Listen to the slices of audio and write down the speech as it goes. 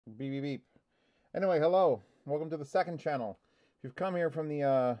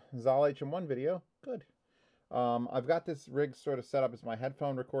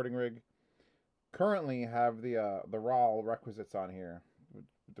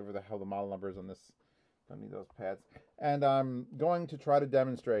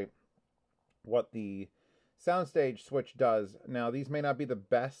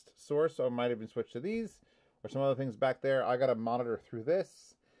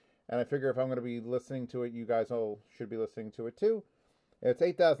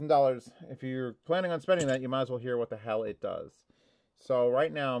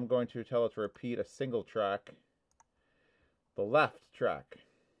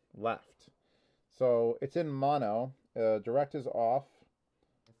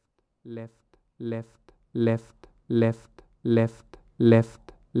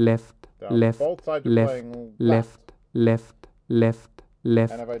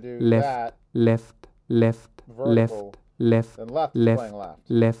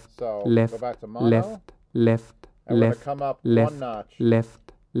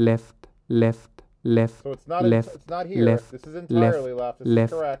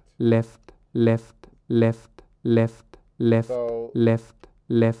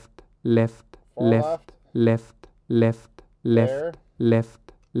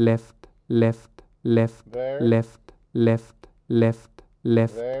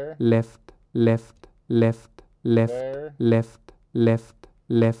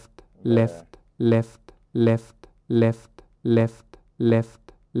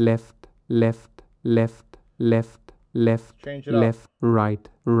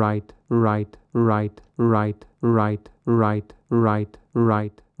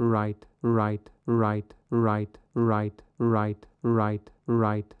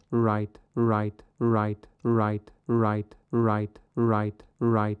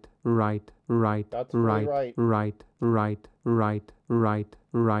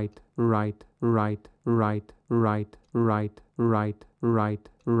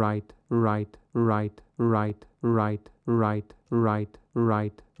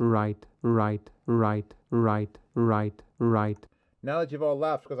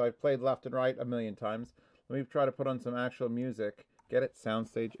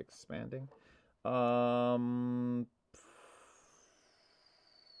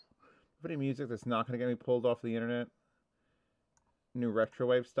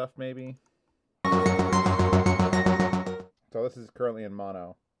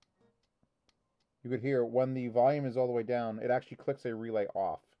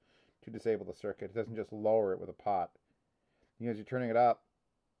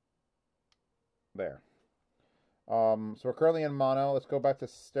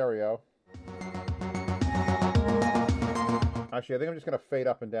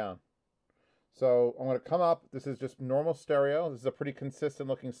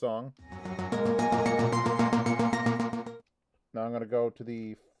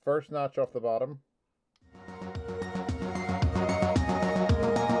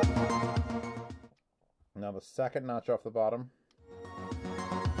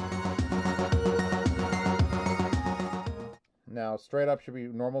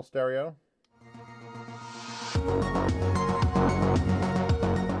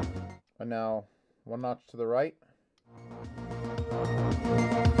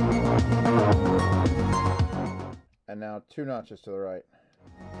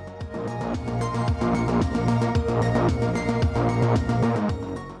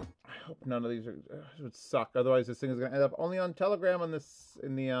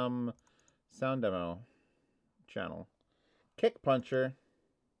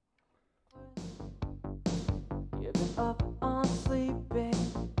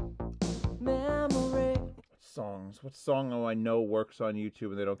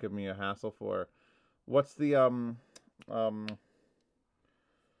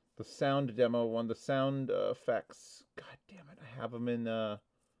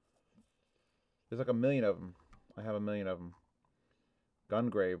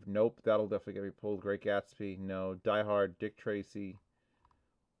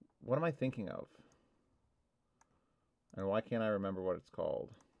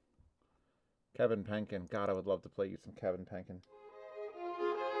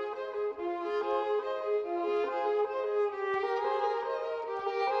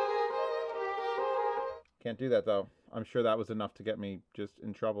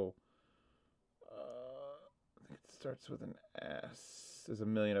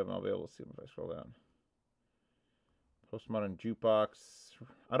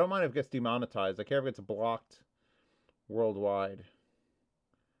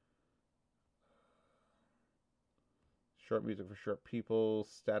Short music for short people.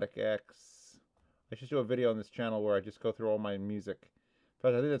 Static X. I should do a video on this channel where I just go through all my music. In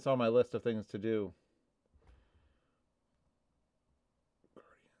fact, I think that's on my list of things to do.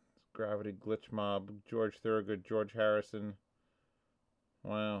 Gravity, Glitch Mob, George Thorogood, George Harrison.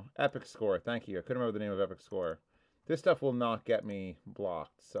 Wow. Epic Score. Thank you. I couldn't remember the name of Epic Score. This stuff will not get me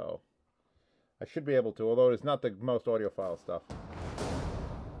blocked, so I should be able to, although it is not the most audiophile stuff.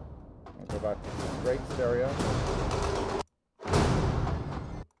 I'll go back to straight stereo.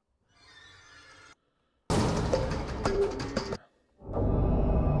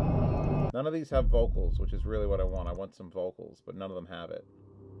 None of these have vocals, which is really what I want. I want some vocals, but none of them have it.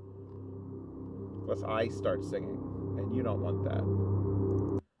 Unless I start singing, and you don't want that.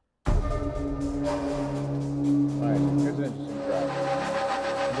 Alright, here's an interesting track.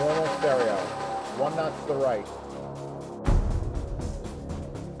 Normal stereo. One notch to the right.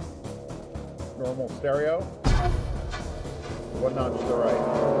 Normal stereo. One notch to the right.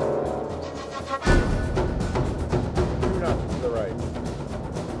 Two notches to the right.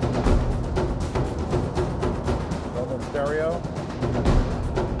 Normal stereo.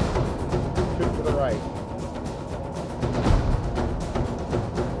 Two to the right.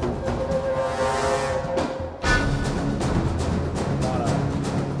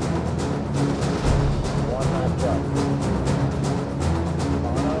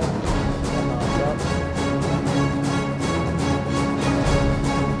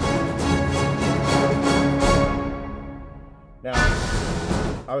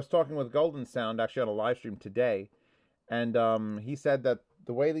 I was talking with Golden Sound actually on a live stream today, and he said that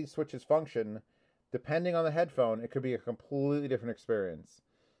the way these switches function, depending on the headphone, it could be a completely different experience.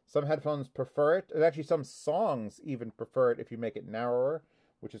 Some headphones prefer it, and actually some songs even prefer it if you make it narrower,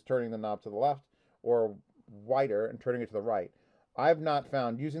 which is turning the knob to the left, or wider and turning it to the right. I've not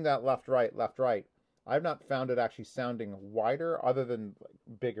found, using that left-right, I've not found it actually sounding wider other than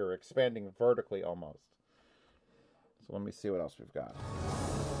bigger, expanding vertically almost. So let me see what else we've got.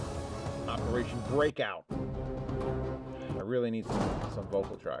 Operation Breakout. I really need some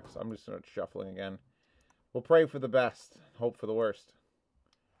vocal tracks. I'm just sort of shuffling again. We'll pray for the best, hope for the worst.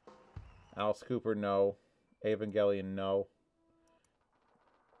 Alice Cooper, no. Evangelion, no.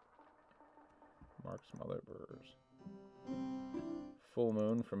 Mark Smothers. Full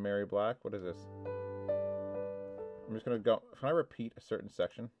Moon from Mary Black. What is this? I'm just gonna go. Can I repeat a certain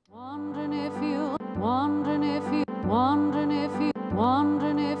section? Wondering if you, wondering if you, wondering if you,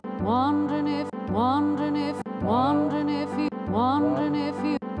 wondering if, wondering if, wondering if, wondering if you, wondering if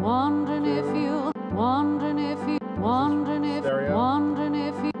you, wondering if you, wondering if you, wondering if, wondering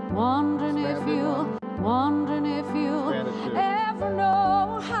if you, wondering if you, wondering if you ever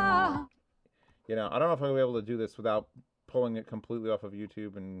know how. You know, I don't know if I'll be able to do this without pulling it completely off of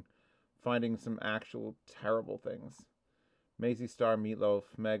YouTube and finding some actual terrible things. Maisie Star,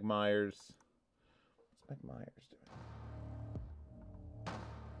 Meatloaf, Meg Myers. What's Meg Myers doing?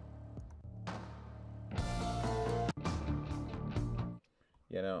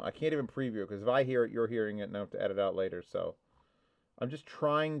 You know, I can't even preview it because if I hear it, you're hearing it, and I have to edit out later. So I'm just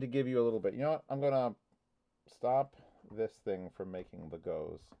trying to give you a little bit. You know what? I'm going to stop this thing from making the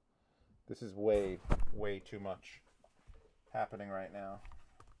goes. This is way, way too much happening right now.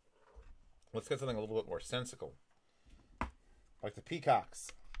 Let's get something a little bit more sensical. Like the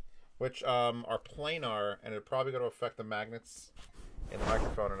Peacocks, which are planar, and it's probably going to affect the magnets in the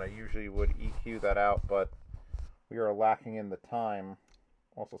microphone, and I usually would EQ that out, but we are lacking in the time.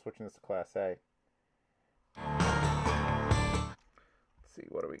 Also switching this to Class A. Let's see,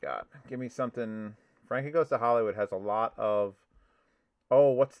 what do we got? Give me something. Frankie Goes to Hollywood has a lot of...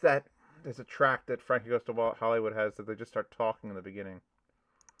 Oh, what's that? There's a track that Frankie Goes to Hollywood has that they just start talking in the beginning.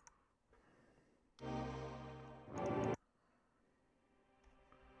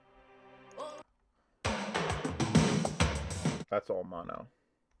 That's all mono.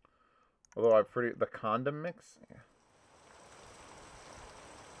 Although I pretty... The Condom Mix? Yeah.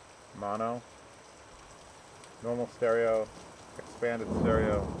 Mono. Normal stereo. Expanded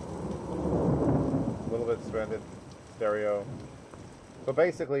stereo. A little bit expanded stereo. So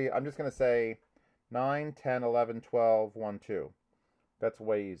basically, I'm just going to say 9, 10, 11, 12, 1, 2. That's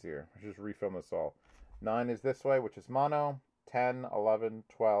way easier. I'll just refilm this all. 9 is this way, which is mono. 10, 11,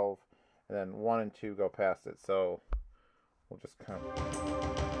 12, and then 1 and 2 go past it. So we'll just kind of...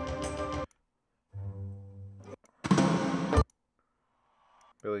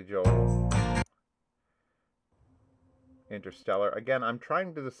 Billy Joel. Interstellar. Again, I'm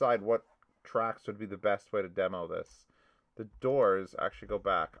trying to decide what tracks would be the best way to demo this. The Doors actually go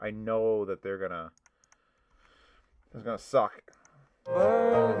back. I know that they're gonna... It's gonna suck.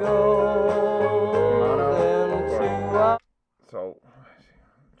 Mono.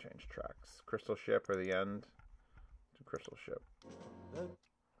 crystal ship or the end. To crystal ship.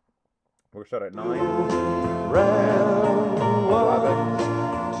 We're start at 9, 10,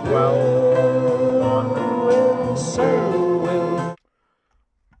 11, 12, 1, 2.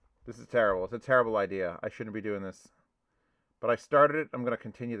 This is terrible. It's a terrible idea. I shouldn't be doing this. But I started it. I'm going to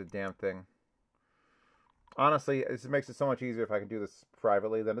continue the damn thing. Honestly, this makes it so much easier if I can do this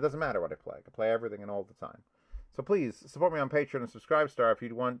privately. Then it doesn't matter what I play. I can play everything and all the time. So please, support me on Patreon and Subscribestar if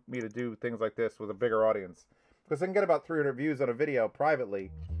you want me to do things like this with a bigger audience. Because I can get about 300 views on a video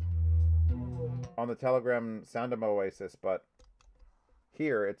privately on the Telegram Sound Demo Oasis. But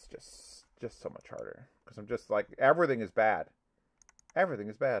here, it's just so much harder. Because I'm just like, everything is bad. Everything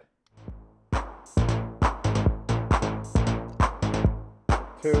is bad.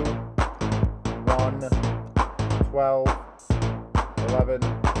 2, 1, 12, 11,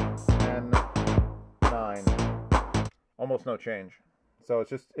 10, 9. Almost no change. So it's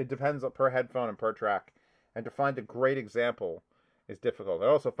just, it depends per headphone and per track. And to find a great example is difficult. I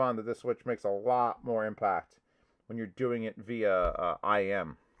also found that this switch makes a lot more impact when you're doing it via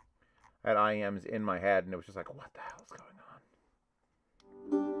IM. I had IMs in my head and it was just like, what the hell is going on?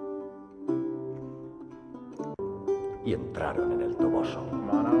 Y entraron en el toboso.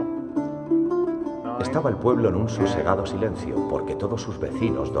 Mono. Estaba el pueblo en un sosegado silencio, porque todos sus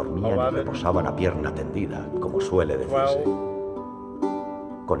vecinos dormían y reposaban a pierna tendida, como suele decirse.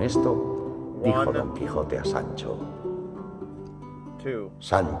 Con esto, dijo Don Quijote a Sancho: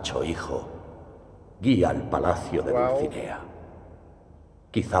 Sancho, hijo, guía al palacio de Dulcinea.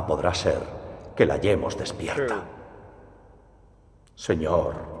 Quizá podrá ser que la hallemos despierta.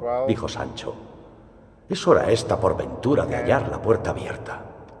 Señor, dijo Sancho, es hora esta por ventura de hallar la puerta abierta.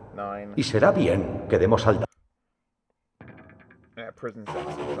 Y será bien que demos al... Prison sex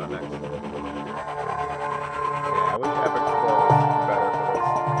is on next. Yeah, I wish Epic Score was better for this.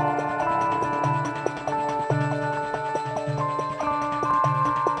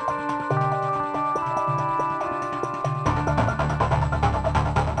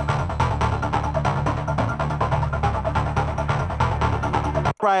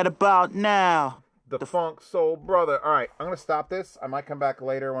 Right about now. The Funk Soul Brother. Alright, I'm going to stop this. I might come back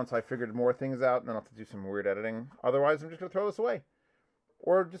later once I figured more things out, and then I'll have to do some weird editing. Otherwise, I'm just going to throw this away.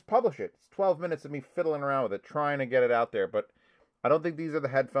 Or just publish it. It's 12 minutes of me fiddling around with it, trying to get it out there. But I don't think these are the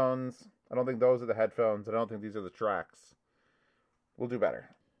headphones. I don't think those are the headphones. I don't think these are the tracks. We'll do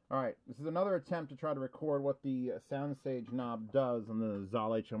better. Alright, this is another attempt to try to record what the Soundstage knob does on the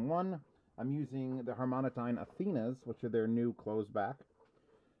ZAHL HM-1. I'm using the Harmonitine Athenas, which are their new closed back.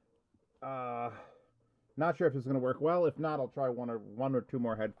 Not sure if it's going to work well. If not, I'll try one or two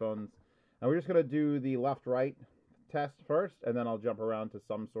more headphones. And we're just going to do the left-right test first, and then I'll jump around to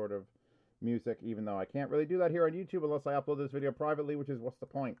some sort of music, even though I can't really do that here on YouTube unless I upload this video privately, which is what's the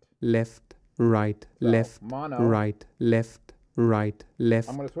point? Left, right, so, left, mono, right, left, right, left,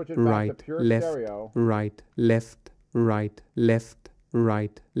 I'm going to switch it right, back to pure left, stereo. Right, left, right, left,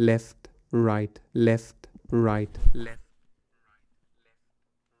 right, left, right, left, right, left.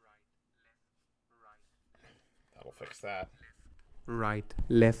 Fix that. Right,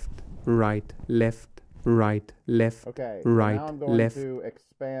 left, right, left, right, left, okay, right, now I'm going left. to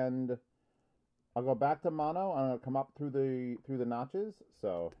expand. I'll go back to mono. I'm going to come up through the notches.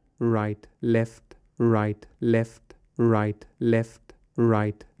 So right, left, right, left, right, left,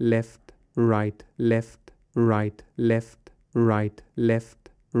 right, left, right, left, right, left, right, left, right, left,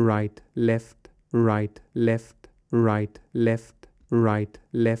 right, left, right, left, right,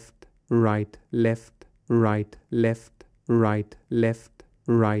 left, right, left, right, left, right, left,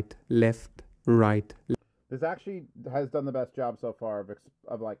 right, left, right. This actually has done the best job so far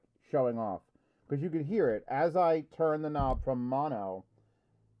of like showing off, because you can hear it as I turn the knob from mono.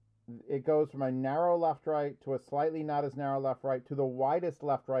 It goes from a narrow left-right to a slightly not as narrow left-right to the widest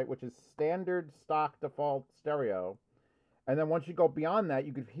left-right, which is standard stock default stereo. And then once you go beyond that,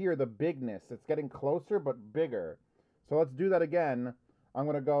 you could hear the bigness. It's getting closer but bigger. So let's do that again. I'm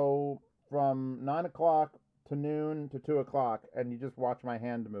going to go from 9 o'clock to noon to 2 o'clock, and you just watch my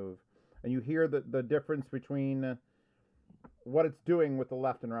hand move. And you hear the difference between what it's doing with the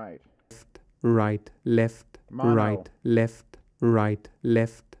left and right. Right, left, mono. Right, left, right,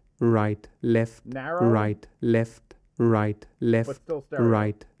 left, right, left, narrow, right, left, right, left, but still stereo.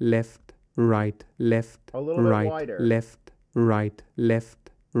 Right, left, right, left, a little bit right, wider. Left, right,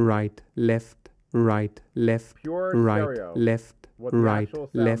 left, right, left, right, left, Pure right, stereo. left, What right, the actual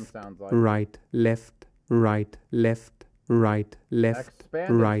sound left, sounds like. right, left, right, left, right, left,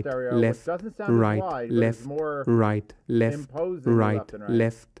 Expanded right, stereo, left, which doesn't sound right, as wide, but left, it's more right, left, imposing right, left and right.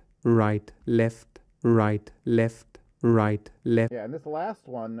 left, right, left, right, left, right, left. Yeah, and this last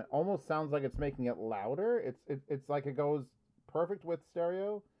one almost sounds like it's making it louder. It's like it goes perfect with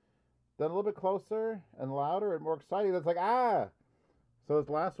stereo, then a little bit closer and louder and more exciting. That's like, ah! So this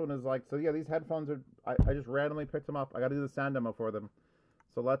last one is like, so yeah, these headphones are, I just randomly picked them up. I got to do the sound demo for them.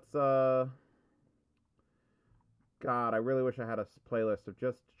 So let's, God, I really wish I had a playlist of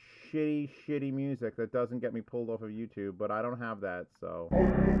just shitty music that doesn't get me pulled off of YouTube, but I don't have that, so.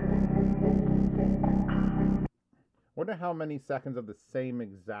 Wonder how many seconds of the same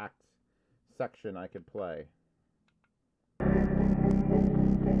exact section I could play.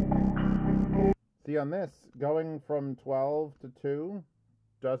 See, on this, going from 12 to 2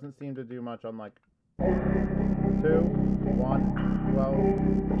 doesn't seem to do much on like 2, 1, 12,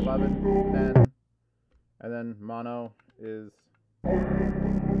 11, 10, and then mono is.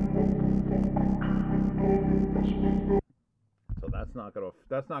 So that's not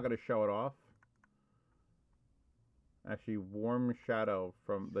gonna show it off. Actually, Warm Shadow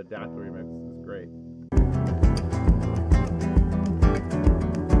from the DAHL remix is great.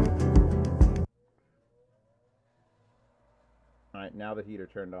 Alright, now the heater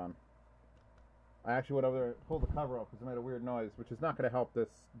turned on. I actually went over there and pulled the cover off because it made a weird noise, which is not going to help this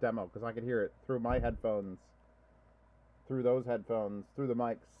demo because I could hear it through my headphones, through those headphones, through the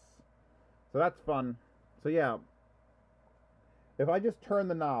mics. So that's fun. So yeah, if I just turn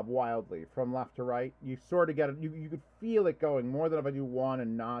the knob wildly from left to right, you sort of get it. You could feel it going more than if I do one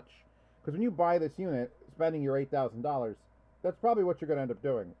and notch. Because when you buy this unit, spending your $8,000, that's probably what you're going to end up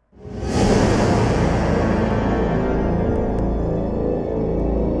doing.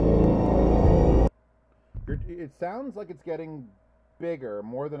 It sounds like it's getting bigger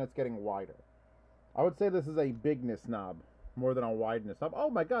more than it's getting wider. I would say this is a bigness knob more than a wideness knob. Oh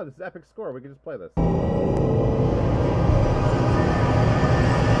my god, this is epic score. We can just play this.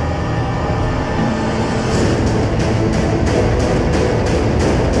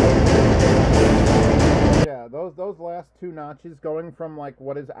 Yeah, those last two notches going from like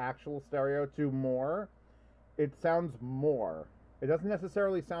what is actual stereo to more, it sounds more. It doesn't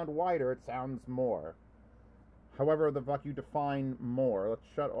necessarily sound wider, it sounds more. However the fuck you define more. Let's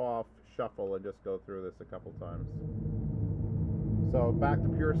shut off shuffle and just go through this a couple times. So back to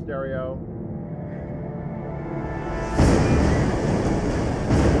pure stereo.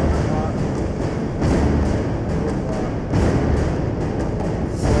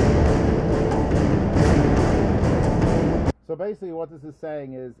 So basically what this is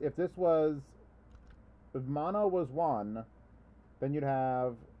saying is if mono was 1, then you'd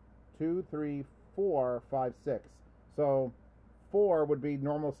have 2, 3, 4, 5, 6. So 4 would be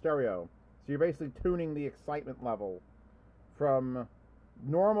normal stereo. So you're basically tuning the excitement level from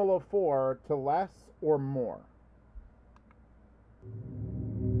normal of 4 to less or more.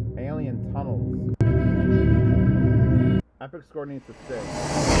 Alien tunnels. Epic score needs to sing.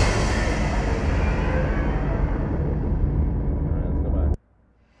 Alright, let's go back.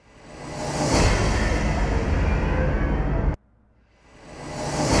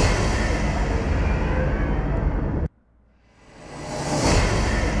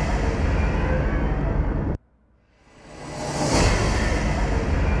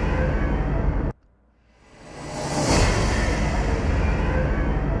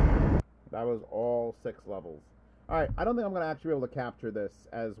 That was all 6 levels. Alright, I don't think I'm going to actually be able to capture this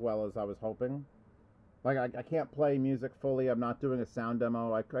as well as I was hoping. Like, I can't play music fully. I'm not doing a sound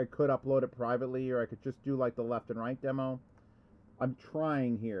demo. I could upload it privately, or I could just do, like, the left and right demo. I'm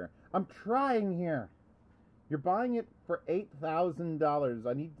trying here. I'm trying here! You're buying it for $8,000.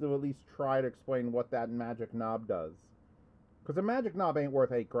 I need to at least try to explain what that magic knob does. Because a magic knob ain't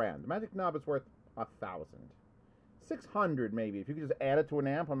worth $8,000. The magic knob is worth $1,000. 600 maybe. If you could just add it to an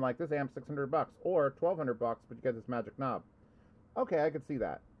amp, I'm like, this amp's $600 or $1,200, but you get this magic knob. Okay, I could see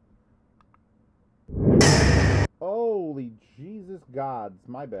that. Holy Jesus gods,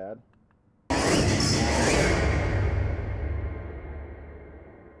 my bad.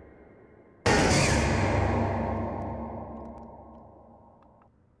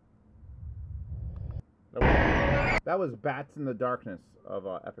 That was Bats in the Darkness of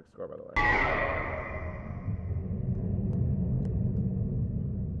Epic Score, by the way.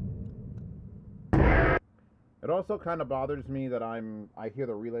 It also kind of bothers me that I hear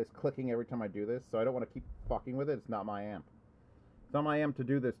the relays clicking every time I do this, so I don't want to keep fucking with it. It's not my amp. It's not my amp to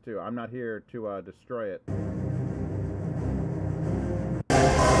do this to. I'm not here to destroy it.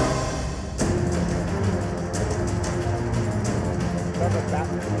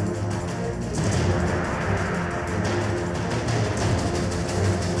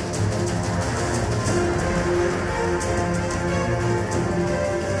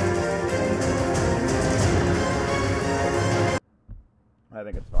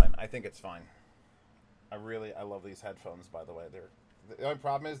 think it's fine. I think it's fine. I love these headphones, by the way. The only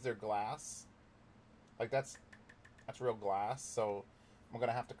problem is they're glass. Like, that's real glass, so I'm going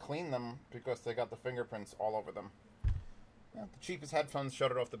to have to clean them because they got the fingerprints all over them. Yeah, the cheapest headphones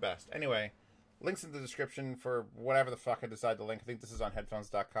showed it off the best. Anyway, links in the description for whatever the fuck I decide to link. I think this is on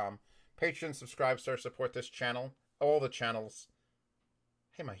headphones.com. Patreon, subscribe, support this channel. All the channels.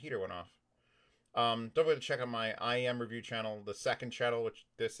 Hey, my heater went off. Don't forget to check out my IM review channel, the second channel, which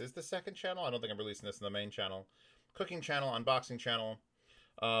this is the second channel. I don't think I'm releasing this in the main channel. Cooking channel, unboxing channel.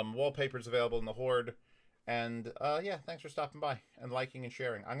 Wallpapers available in the Horde. And, yeah, thanks for stopping by and liking and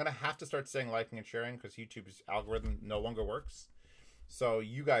sharing. I'm going to have to start saying liking and sharing because YouTube's algorithm no longer works. So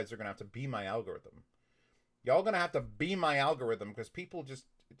you guys are going to have to be my algorithm. Y'all going to have to be my algorithm because people just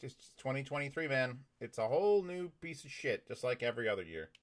 2023, man. It's a whole new piece of shit, just like every other year.